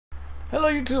Hello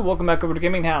YouTube, welcome back over to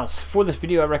GamingHouse. For this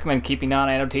video I recommend keeping on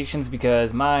annotations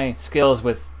because my skills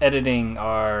with editing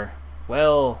are,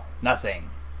 well, nothing.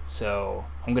 So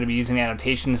I'm going to be using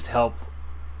annotations to help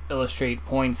illustrate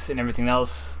points and everything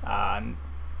else.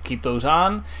 Keep those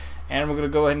on. And we're going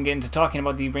to go ahead and get into talking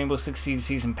about the Rainbow Six Siege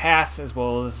Season Pass as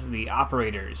well as the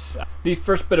operators. The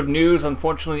first bit of news,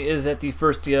 unfortunately, is that the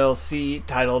first DLC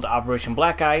titled Operation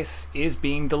Black Ice is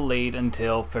being delayed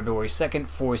until February 2nd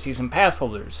for Season Pass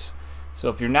holders. So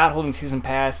if you're not holding Season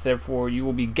Pass, therefore you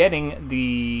will be getting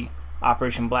the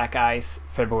Operation Black Ice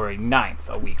February 9th,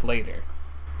 a week later.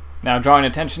 Now, drawing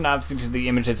attention obviously to the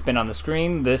image that's been on the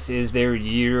screen, this is their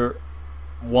Year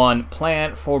 1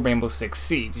 plan for Rainbow Six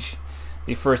Siege.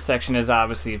 The first section is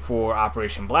obviously for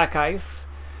Operation Black Ice,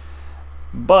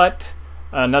 but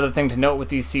another thing to note with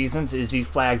these seasons is the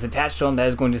flags attached to them that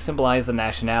is going to symbolize the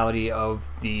nationality of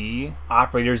the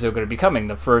operators that are going to be coming.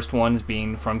 The first ones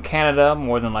being from Canada,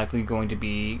 more than likely going to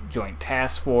be Joint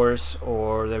Task Force,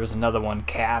 or there was another one,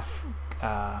 CAF.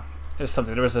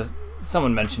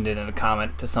 Someone mentioned it in a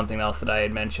comment to something else that I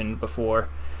had mentioned before.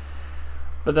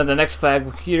 But then the next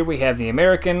flag here we have the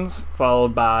Americans,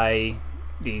 followed by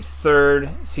the third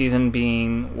season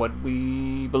being what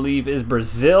we believe is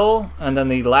Brazil, and then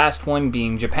the last one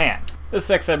being Japan. This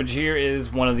next image here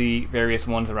is one of the various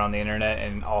ones around the internet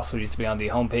and also used to be on the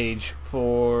homepage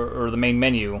or the main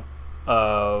menu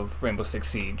of Rainbow Six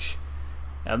Siege.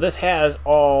 Now this has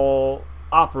all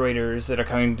operators that are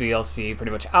coming to DLC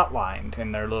pretty much outlined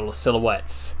in their little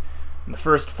silhouettes. And the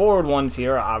first forward ones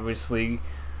here are obviously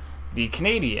the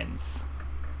Canadians,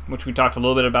 which we talked a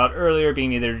little bit about earlier,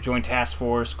 being either Joint Task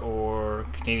Force or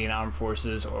Canadian Armed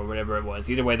Forces or whatever it was.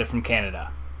 Either way, they're from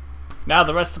Canada. Now,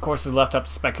 the rest, of course, is left up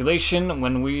to speculation.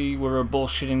 When we were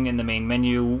bullshitting in the main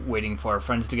menu, waiting for our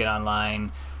friends to get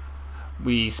online,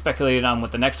 we speculated on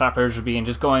what the next operators would be, and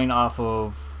just going off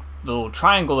of the little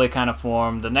triangle they kind of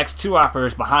formed, the next two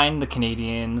operators behind the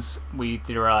Canadians, we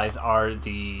theorized, are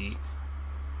the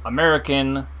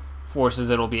American forces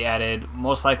that will be added,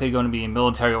 most likely going to be in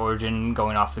military origin,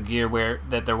 going off the gear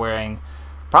that they're wearing.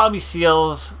 Probably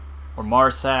SEALs or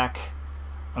MARSAC.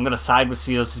 I'm going to side with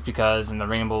SEALs just because in the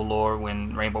Rainbow lore,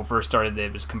 when Rainbow first started,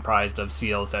 it was comprised of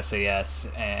SEALs,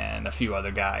 SAS, and a few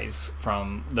other guys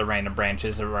from the random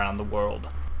branches around the world.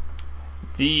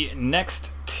 The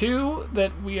next two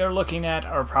that we are looking at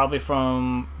are probably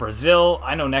from Brazil.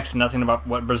 I know next to nothing about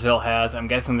what Brazil has. I'm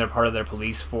guessing they're part of their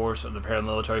police force or the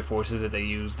paramilitary forces that they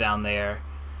use down there.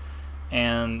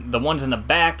 And the ones in the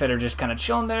back that are just kind of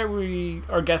chilling there, we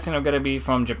are guessing are going to be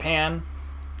from Japan.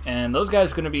 And those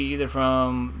guys are going to be either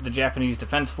from the Japanese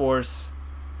Defense Force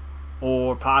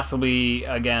or possibly,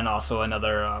 again, also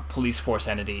another police force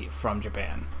entity from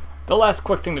Japan. The last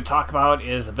quick thing to talk about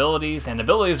is abilities, and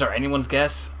abilities are anyone's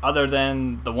guess, other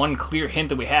than the one clear hint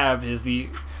that we have is the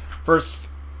first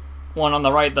one on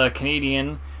the right, the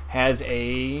Canadian, has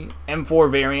a M4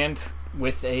 variant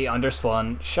with a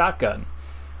underslung shotgun.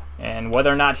 And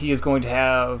whether or not he is going to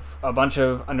have a bunch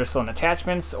of underslung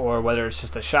attachments or whether it's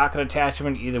just a shotgun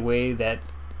attachment, either way, that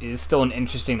is still an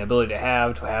interesting ability to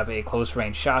have a close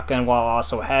range shotgun while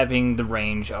also having the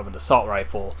range of an assault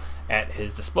rifle at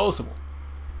his disposal.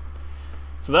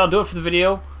 So that'll do it for the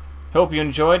video. Hope you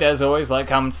enjoyed. As always, like,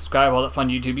 comment, subscribe, all that fun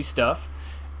YouTubey stuff.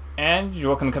 And you're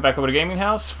welcome to come back over to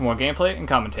GamingHouse for more gameplay and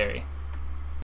commentary.